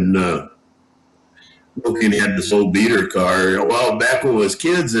basically. And then Wolfgang had this old beater car. A while back when we was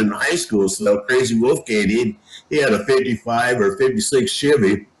kids in high school, so Crazy Wolfgang, he had a 55 or 56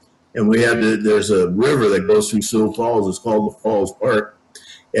 Chevy. And we had there's a river that goes through Sioux Falls. It's called the Falls Park.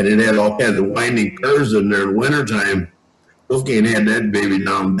 And it had all kinds of winding curves in there in wintertime. Wolfgang had that baby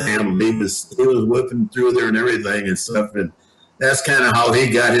down damn. He was whipping through there and everything and stuff. And that's kind of how he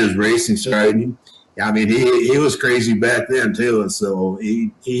got his racing started. I mean, he was crazy back then, too. And so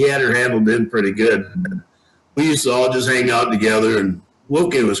he had her handled in pretty good. And we used to all just hang out together. And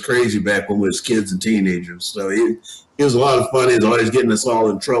Wolfgang was crazy back when we was kids and teenagers. So he was a lot of fun. He's always getting us all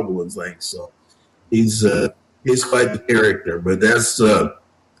in trouble and things. So he's quite the character. But that's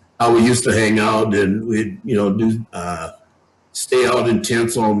how we used to hang out, and we'd do stay out in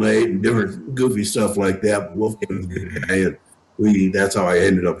tents all night and different goofy stuff like that. But Wolfgang was a good guy, and that's how I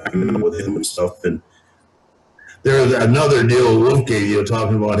ended up hanging out with him and stuff. And there's another deal with Wolfgang,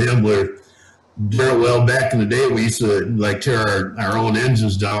 talking about him, where well, back in the day, we used to tear our own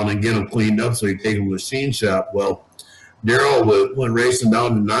engines down and get them cleaned up so we could take them to the machine shop. Well, Daryl went racing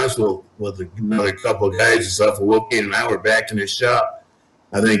down to Knoxville with another couple of guys and stuff. And Wolfgang and I were back in his shop,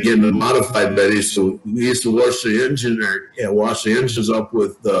 I think, getting them modified ready. So we used to wash the engines up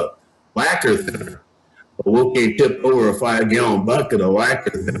with lacquer thinner. But Wolfgang tipped over a 5-gallon bucket of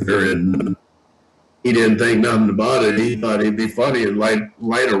lacquer thinner, and he didn't think nothing about it. He thought it'd be funny and light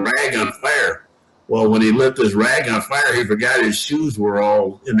a rag on fire. Well, when he lit this rag on fire, he forgot his shoes were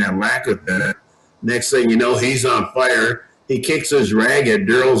all in that lacquer thinner. Next thing you know, he's on fire. He kicks his rag at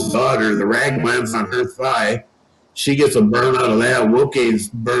Daryl's daughter. The rag lands on her thigh. She gets a burn out of that. Wolfgang's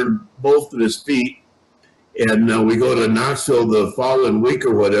burned both of his feet. And we go to Knoxville the following week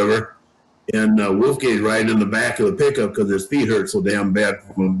or whatever, and Wolfgang's riding in the back of the pickup because his feet hurt so damn bad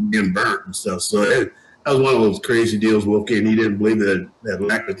from being burnt and stuff. So that was one of those crazy deals. Wolfgang, he didn't believe that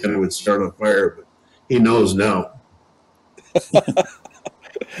lacquer thinner would start on fire, but he knows now.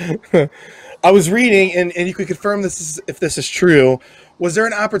 I was reading, and you could confirm if this is true. Was there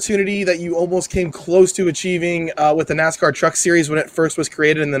an opportunity that you almost came close to achieving with the NASCAR Truck Series when it first was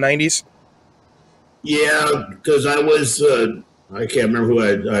created in the 90s? Yeah, because I was, I can't remember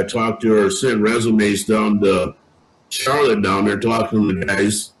who I talked to or sent resumes down to Charlotte down there talking to the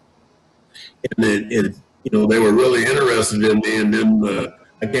guys. And they were really interested in me. And then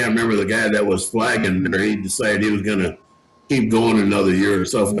I can't remember the guy that was flagging there. He decided he was going to keep going another year or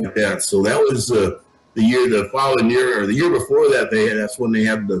stuff like that. So that was the following year, or the year before that, that's when they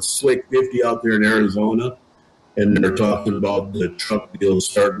had the Slick 50 out there in Arizona, and they're talking about the truck deal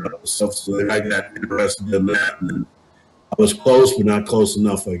starting up and stuff. So I got interested in that, and I was close, but not close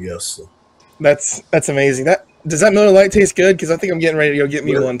enough, I guess. So. That's amazing. Does that Miller Lite taste good? Because I think I'm getting ready to go get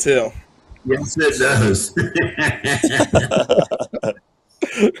me one too. Yes, it does.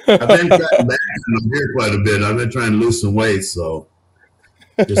 I've been cutting back on here quite a bit. I've been trying to lose some weight, so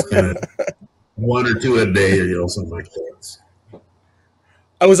just kind of 1 or 2 a day, something like that.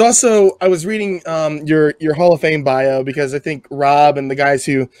 I was reading your Hall of Fame bio, because I think Rob and the guys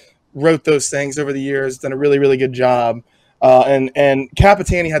who wrote those things over the years done a really, really good job. And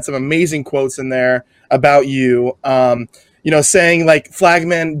Capitani had some amazing quotes in there about you. Saying like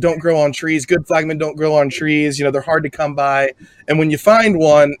flagmen don't grow on trees. Good flagmen don't grow on trees. They're hard to come by. And when you find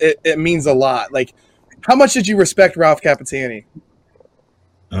one, it means a lot. Like, how much did you respect Ralph Capitani?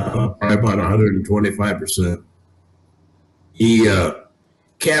 Probably about 125%.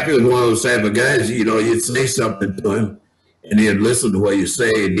 Cappy was one of those type of guys, you'd say something to him and he'd listen to what you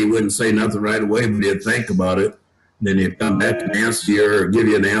say, and he wouldn't say nothing right away, but he'd think about it. Then he'd come back and answer you or give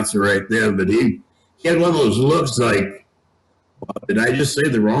you an answer right then. But he had one of those looks like did I just say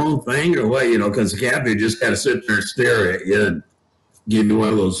the wrong thing or what? Because Cappy just got to sit there and stare at you and give you one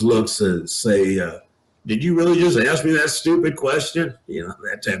of those looks and say, did you really just ask me that stupid question?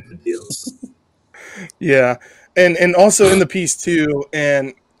 That type of deal. Yeah. And also in the piece too,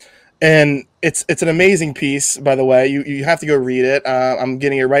 and it's an amazing piece, by the way. You have to go read it. I'm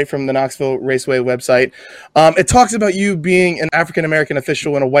getting it right from the Knoxville Raceway website. It talks about you being an African-American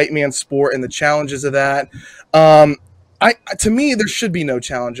official in a white man's sport and the challenges of that. To me, there should be no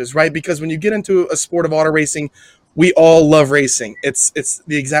challenges, right? Because when you get into a sport of auto racing, we all love racing. It's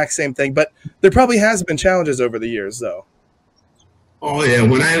the exact same thing, but there probably has been challenges over the years, though. Oh yeah,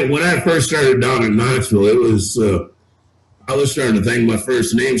 when I first started down in Knoxville, it was I was starting to think my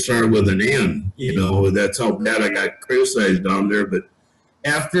first name started with an N. That's how bad I got criticized down there. But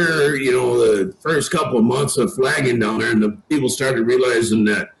after the first couple of months of flagging down there, and the people started realizing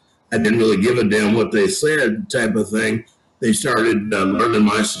that I didn't really give a damn what they said, type of thing. They started learning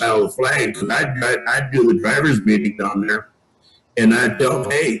my style of flagging, because I'd do the driver's meeting down there, and I'd tell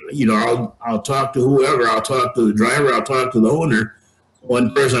them, hey, I'll talk to whoever. I'll talk to the driver. I'll talk to the owner.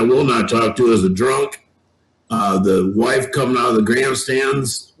 One person I will not talk to is a drunk, the wife coming out of the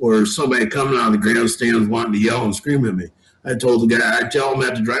grandstands, or somebody coming out of the grandstands wanting to yell and scream at me. I told the guy, I tell him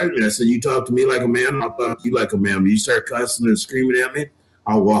at the driver's meeting, I said, you talk to me like a man, I'll talk to you like a man. But you start cussing and screaming at me,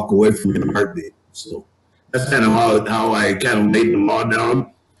 I'll walk away from you in a heartbeat. So that's kind of how I kind of laid the law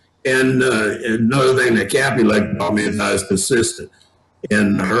down. And another thing that Cappy liked about me is I was consistent.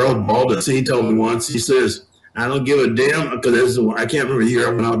 And Harold Baldus, he told me once, he says, I don't give a damn, because I can't remember the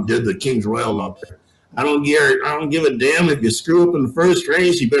year when I did the Kings Royal out there. I don't give a damn if you screw up in the first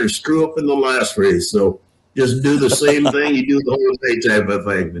race, you better screw up in the last race. So just do the same thing you do the whole day, type of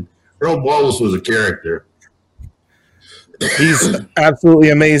thing. And Harold Baldus was a character. He's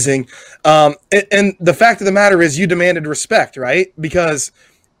absolutely amazing. And the fact of the matter is you demanded respect, right? Because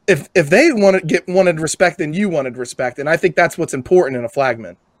if they wanted respect, then you wanted respect. And I think that's what's important in a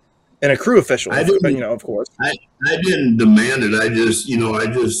flagman and a crew official, of course. I didn't demand it. I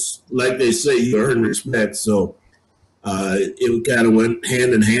just, like they say, you earn respect. So it kind of went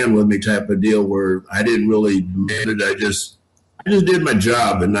hand in hand with me, type of deal, where I didn't really demand it. I just did my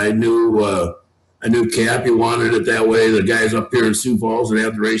job, and I knew Cappy wanted it that way. The guys up here in Sioux Falls that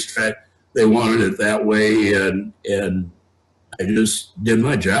have the racetrack, they wanted it that way, and I just did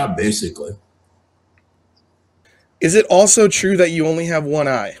my job, basically. Is it also true that you only have one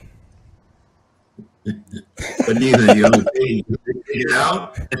eye? But neither you it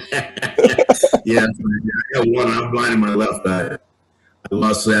out. Yeah, I got one. I'm blind in my left eye. I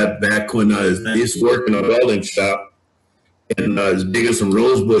lost that back when I used to work in a welding shop, and I was digging some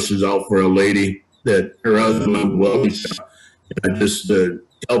rose bushes out for a lady that her husband owned a welding shop. And I just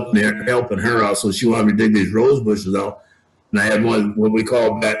helping her out, so she wanted me to dig these rose bushes out. And I had one, what we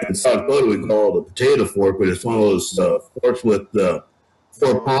call back in South Dakota, we call it a potato fork, but it's one of those forks with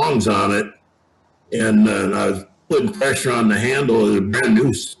 4 prongs on it. And I was putting pressure on the handle of a brand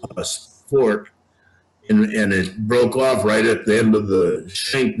new fork, and it broke off right at the end of the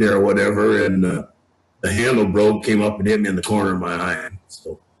shank there or whatever, and the handle broke, came up and hit me in the corner of my eye.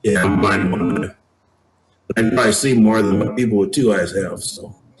 So, yeah, I'm blind one eye. I can probably see more than what people with 2 eyes have,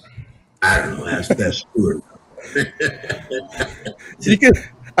 so I don't know. That's Stuart. You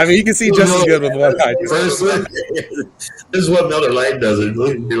can see just as good with one eye. This is what Miller Lite does. It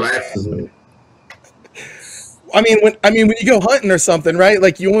relaxes me. I mean, when you go hunting or something, right?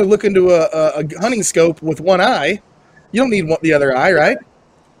 Like you only look into a hunting scope with one eye. You don't need the other eye, right?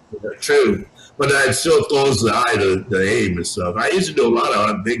 True, but I'd still close the eye to aim and stuff. I used to do a lot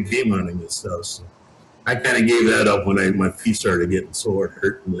of big game hunting and stuff. So I kind of gave that up when my feet started getting sore and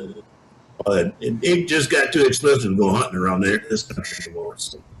hurting. But it just got too expensive to go hunting around this country anymore.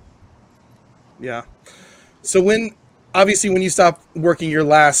 So. Yeah. So when you stop working your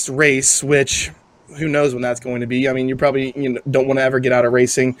last race, which who knows when that's going to be? I mean, you probably don't want to ever get out of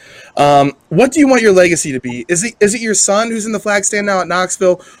racing. What do you want your legacy to be? Is it your son who's in the flag stand now at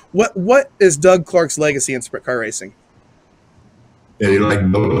Knoxville? What is Doug Clark's legacy in sprint car racing? I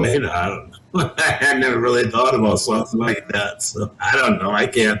don't know. I never really thought about something like that, so I don't know. I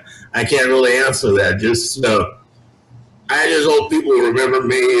can't really answer that. I just hope people remember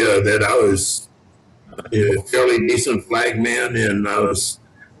me that I was a fairly decent flag man, and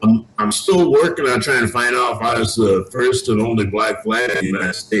I'm still working on trying to find out if I was the first and only black flag in the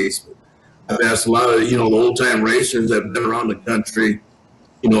United States. I've asked a lot of the old time racers that have been around the country,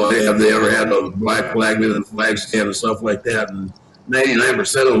 have they ever had a black flagman in the flag stand and stuff like that, and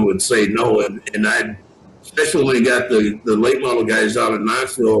 99% of them would say no, and I, especially when you got the late model guys out in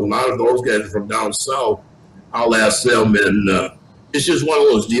Knoxville, a lot of those guys are from down south, I'll ask them. And it's just one of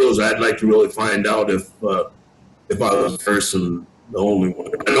those deals. I'd like to really find out if I was the person, the only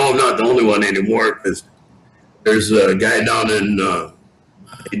one. I know I'm not the only one anymore because there's a guy down in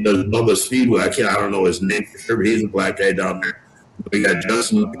he does Bubba Speedway. I don't know his name for sure, but he's a black guy down there. We got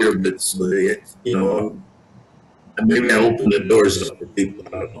Justin up here, but maybe I open the doors up for people.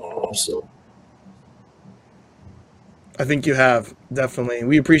 I don't know. So I think you have, definitely.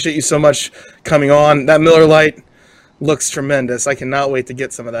 We appreciate you so much coming on. That Miller Lite looks tremendous. I cannot wait to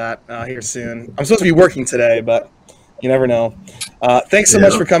get some of that here soon. I'm supposed to be working today, but you never know. Thanks so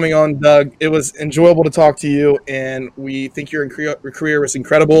much for coming on, Doug. It was enjoyable to talk to you, and we think your career was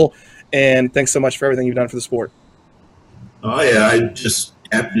incredible, and thanks so much for everything you've done for the sport. Oh, yeah, I'm just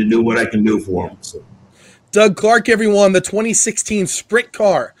happy to do what I can do for him. So. Doug Clark, everyone, the 2016 Sprint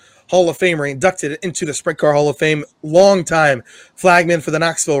Car Hall of Famer, inducted into the Sprint Car Hall of Fame, longtime flagman for the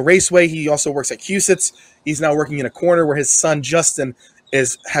Knoxville Raceway. He also works at Cusit's. He's now working in a corner where his son, Justin,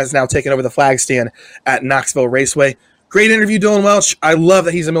 has now taken over the flag stand at Knoxville Raceway. Great interview, Dylan Welch. I love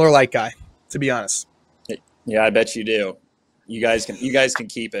that he's a Miller Lite guy, to be honest. Yeah, I bet you do. You guys can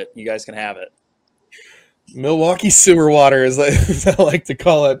keep it. You guys can have it. Milwaukee sewer water, as I like to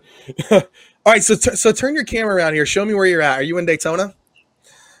call it. All right, so turn your camera around here. Show me where you're at. Are you in Daytona?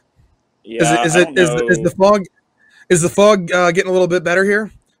 Yeah. Is the fog getting a little bit better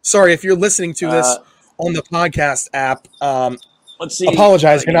here? Sorry if you're listening to this on the podcast app. Let's see.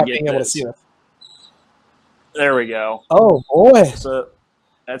 Apologize for not being able to see this. There we go. Oh boy! So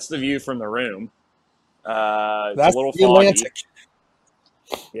that's the view from the room. That's a little the foggy. Atlantic.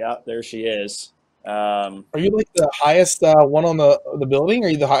 Yeah, there she is. Are you like the highest one on the building? Are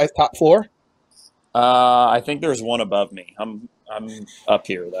you the highest top floor? I think there's one above me. I'm up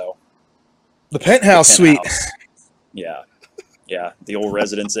here though. The penthouse suite. Yeah, the old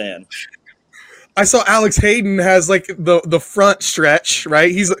Residence Inn. I saw Alex Hayden has like the front stretch, right?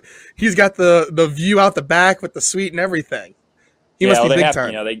 He's got the view out the back with the suite and everything. He must be big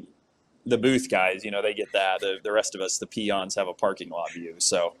time. The booth guys, they get that. The rest of us, the peons, have a parking lot view.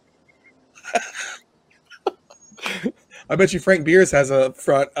 So. I bet you Frank Beers has a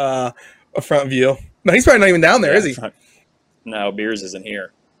front view. No, he's probably not even down there, is he? No, Beers isn't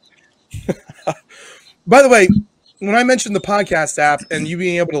here. By the way, when I mentioned the podcast app and you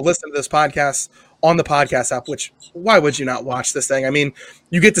being able to listen to this podcast on the podcast app, which why would you not watch this thing? I mean,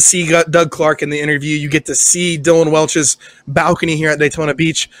 you get to see Doug Clark in the interview. You get to see Dylan Welch's balcony here at Daytona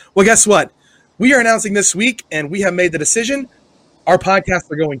Beach. Well, guess what? We are announcing this week, and we have made the decision. Our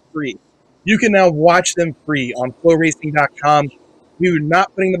podcasts are going free. You can now watch them free on flowracing.com. We are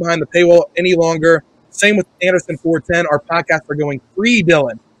not putting them behind the paywall any longer. Same with Anderson 410. Our podcasts are going free,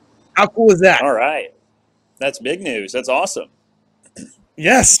 Dylan. How cool is that? All right. That's big news. That's awesome.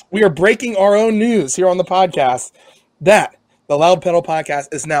 Yes, we are breaking our own news here on the podcast that the Loud Pedal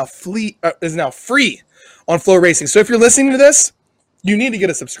podcast is now free on Flow Racing. So if you're listening to this, you need to get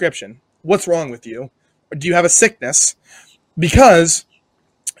a subscription. What's wrong with you? Or do you have a sickness? Because,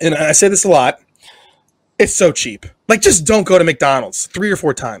 and I say this a lot, it's so cheap. Like, just don't go to McDonald's 3 or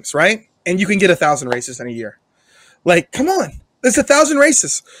 4 times, right? And you can get 1,000 races in a year. Like, come on. There's 1,000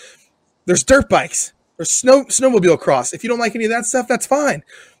 races. There's dirt bikes. There's snowmobile cross. If you don't like any of that stuff, that's fine.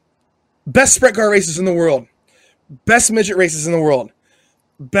 Best sprint car races in the world. Best midget races in the world.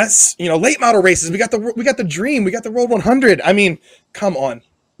 Best, late model races. We got the Dream. We got the World 100. I mean, come on.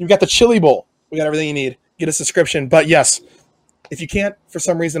 You've got the Chili Bowl. We got everything you need. Get a subscription. But yes, if you can't, for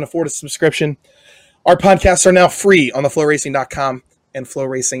some reason, afford a subscription, our podcasts are now free on the flowracing.com and Flow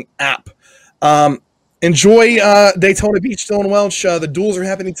Racing app. Enjoy Daytona Beach, Dylan Welch. The duels are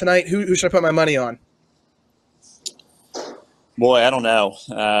happening tonight. Who should I put my money on? Boy, I don't know.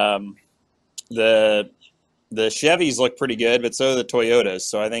 The Chevys look pretty good, but so do the Toyotas.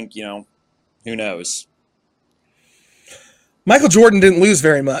 So I think, who knows? Michael Jordan didn't lose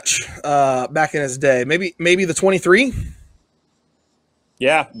very much back in his day. Maybe the 23?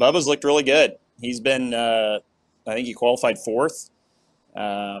 Yeah, Bubba's looked really good. He's been, I think he qualified 4th,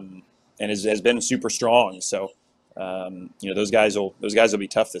 and has been super strong. So, those guys will be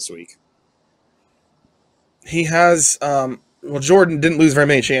tough this week. He has, Jordan didn't lose very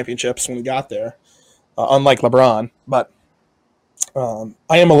many championships when he got there, unlike LeBron. But that's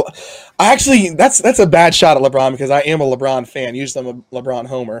a bad shot at LeBron because I am a LeBron fan. Usually I'm a LeBron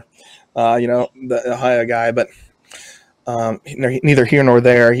homer, the Ohio guy, but. Neither here nor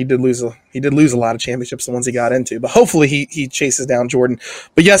there. He did lose a lot of championships, the ones he got into. But hopefully he chases down Jordan.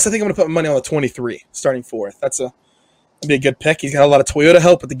 But yes, I think I'm going to put my money on the 23, starting 4th. That'd be a good pick. He's got a lot of Toyota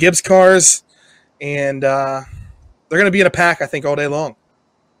help with the Gibbs cars, and they're going to be in a pack, I think, all day long.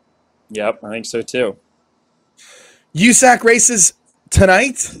 Yep, I think so too. USAC races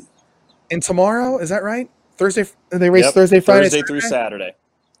tonight and tomorrow. Is that right? Thursday. They race Thursday, Friday, Thursday through Saturday.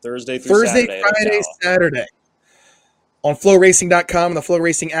 Thursday, Friday, Saturday. On FlowRacing.com and the Flow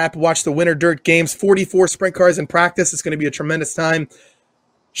Racing app, watch the Winter Dirt Games. 44 sprint cars in practice. It's going to be a tremendous time.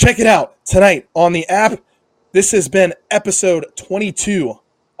 Check it out tonight on the app. This has been episode 22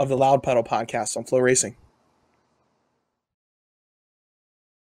 of the Loud Pedal Podcast on Flow Racing.